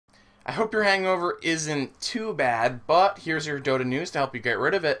I hope your hangover isn't too bad, but here's your Dota news to help you get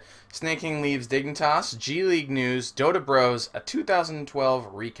rid of it. Snake King leaves Dignitas, G League news, Dota Bros, a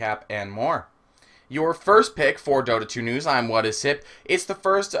 2012 recap, and more. Your first pick for Dota 2 news, I'm WhatIsHip. It's the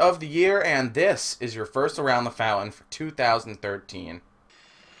first of the year, and this is your first Around the Fountain for 2013.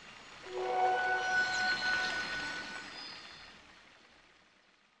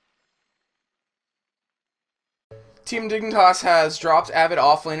 Team Dignitas has dropped Avid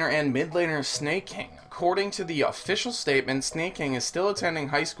offlaner and mid laner Snake King. According to the official statement, Snake King is still attending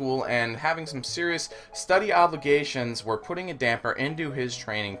high school and having some serious study obligations were putting a damper into his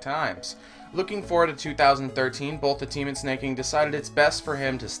training times. Looking forward to 2013, both the team and Snake King decided it's best for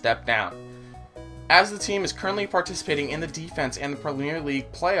him to step down. As the team is currently participating in the defense and the Premier League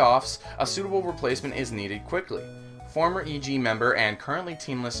playoffs, a suitable replacement is needed quickly. Former EG member and currently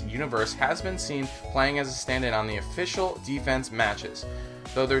teamless Universe has been seen playing as a stand-in on the official defense matches.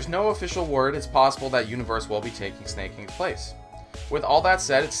 Though there's no official word, it's possible that Universe will be taking Snake King's place. With all that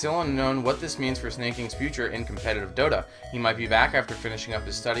said, it's still unknown what this means for Snake King's future in competitive Dota. He might be back after finishing up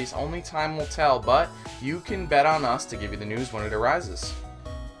his studies, only time will tell, but you can bet on us to give you the news when it arises.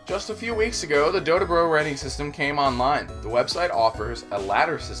 Just a few weeks ago, the Dota Bro rating system came online. The website offers a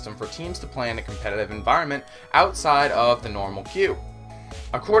ladder system for teams to play in a competitive environment outside of the normal queue.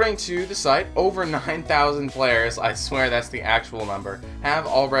 According to the site, over 9,000 players, I swear that's the actual number, have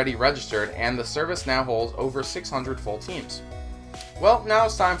already registered, and the service now holds over 600 full teams. Well, now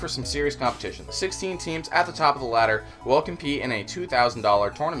it's time for some serious competition. 16 teams at the top of the ladder will compete in a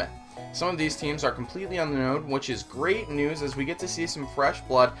 $2,000 tournament. Some of these teams are completely unknown, which is great news as we get to see some fresh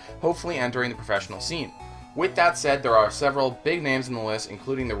blood hopefully entering the professional scene. With that said, there are several big names in the list,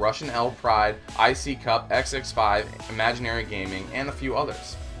 including the Russian L Pride, IC Cup, XX5, Imaginary Gaming, and a few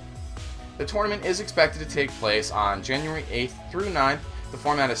others. The tournament is expected to take place on January 8th through 9th. The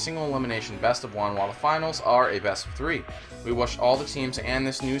format is single elimination best of 1, while the finals are a best of 3. We wish all the teams and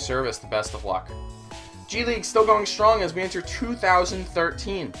this new service the best of luck. G League still going strong as we enter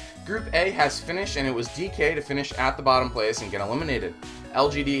 2013. Group A has finished, and it was DK to finish at the bottom place and get eliminated.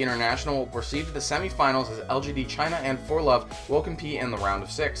 LGD International will proceed to the semifinals as LGD China and For Love will compete in the round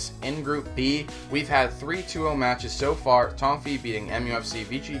of 6. In Group B, we've had 3 2-0 matches so far, Tongfi beating MUFC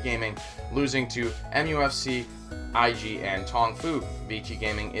Vici Gaming, losing to MUFC IG and Tongfu. Vici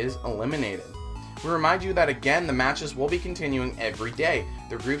Gaming is eliminated. We remind you that again, the matches will be continuing every day.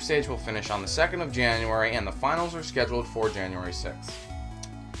 The group stage will finish on the 2nd of January and the finals are scheduled for January 6th.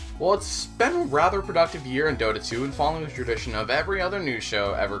 Well, it's been a rather productive year in Dota 2, and following the tradition of every other news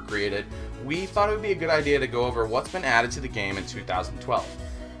show ever created, we thought it would be a good idea to go over what's been added to the game in 2012.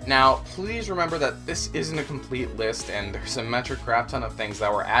 Now, please remember that this isn't a complete list, and there's a metric crap ton of things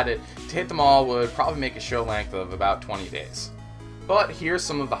that were added. To hit them all would probably make a show length of about 20 days. But here's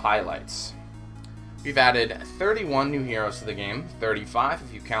some of the highlights. We've added 31 new heroes to the game, 35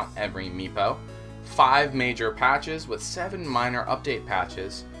 if you count every Meepo, 5 major patches with 7 minor update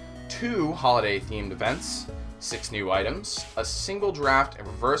patches, 2 holiday-themed events, 6 new items, a single draft and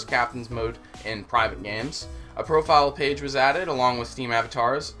reverse captain's mode in private games, a profile page was added along with Steam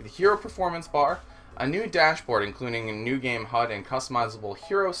avatars, the hero performance bar, a new dashboard including a new game HUD and customizable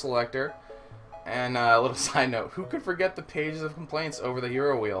hero selector, and a little side note, who could forget the pages of complaints over the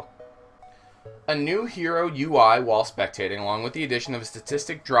hero wheel? A new hero UI while spectating, along with the addition of a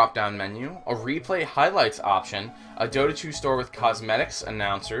statistic drop-down menu, a replay highlights option, a Dota 2 store with cosmetics,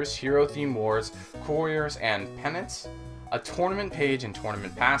 announcers, hero-themed wars, couriers, and pennants, a tournament page and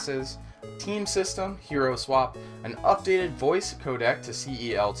tournament passes, team system, hero swap, an updated voice codec to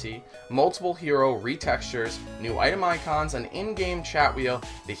CELT, multiple hero retextures, new item icons, an in-game chat wheel,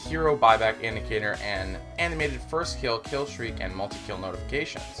 the hero buyback indicator, and animated first kill, kill streak, and multi-kill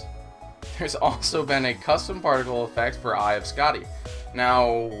notifications. There's also been a custom particle effect for Eye of Scotty.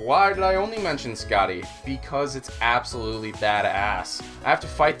 Now, why did I only mention Scotty? Because it's absolutely badass. I have to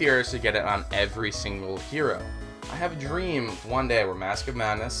fight the urge to get it on every single hero. I have a dream one day where Mask of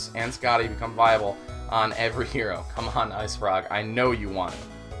Madness and Scotty become viable on every hero. Come on, Ice Frog, I know you want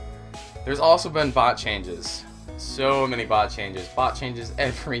it. There's also been bot changes. So many bot changes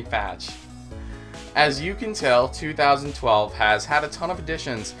every patch. As you can tell, 2012 has had a ton of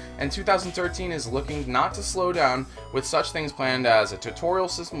additions, and 2013 is looking not to slow down, with such things planned as a tutorial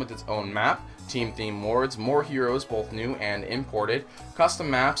system with its own map, team-themed wards, more heroes both new and imported, custom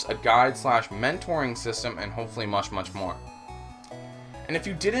maps, a guide/mentoring system, and hopefully much more. And if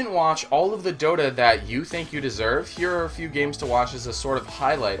you didn't watch all of the Dota that you think you deserve, here are a few games to watch as a sort of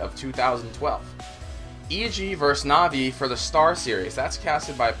highlight of 2012. EG vs Na'Vi for the Star Series. That's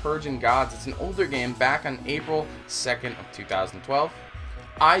casted by Purge and Gods. It's an older game back on April 2nd of 2012.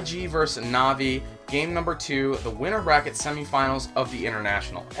 IG versus Navi, game number 2, the winner bracket semifinals of the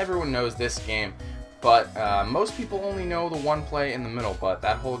International. Everyone knows this game, but most people only know the one play in the middle, but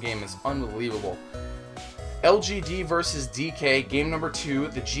that whole game is unbelievable. LGD versus DK, game number 2,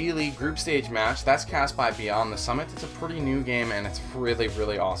 the G League group stage match. That's cast by Beyond the Summit. It's a pretty new game, and it's really,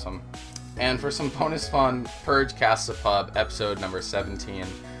 really awesome. And for some bonus fun, Purge casts a pub, episode number 17.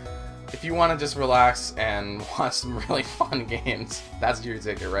 If you want to just relax and watch some really fun games, that's your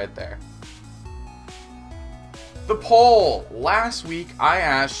ticket right there. The poll! Last week I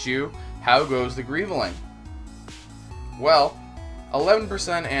asked you, how goes the Grieveling? Well,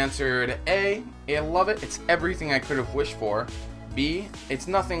 11% answered A, I love it, it's everything I could have wished for. B, it's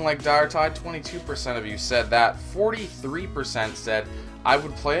nothing like Dariath, 22% of you said that. 43% said, I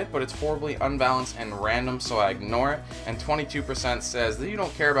would play it, but it's horribly unbalanced and random, so I ignore it. And 22% says that you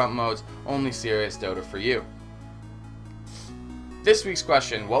don't care about modes, only serious Dota for you. This week's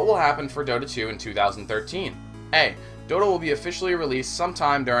question, what will happen for Dota 2 in 2013? A, Dota will be officially released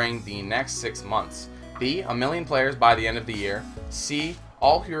sometime during the next 6 months. B, 1 million players by the end of the year. C,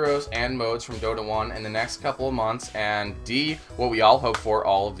 all heroes and modes from Dota 1 in the next couple of months. And D, what we all hope for,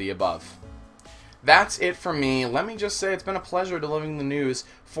 all of the above. That's it from me. Let me just say it's been a pleasure delivering the news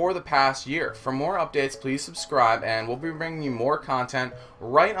for the past year. For more updates, please subscribe, and we'll be bringing you more content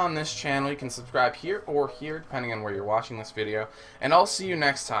right on this channel. You can subscribe here or here, depending on where you're watching this video. And I'll see you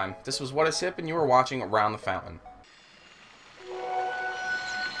next time. This was WhatIsHip, and you were watching Around the Fountain.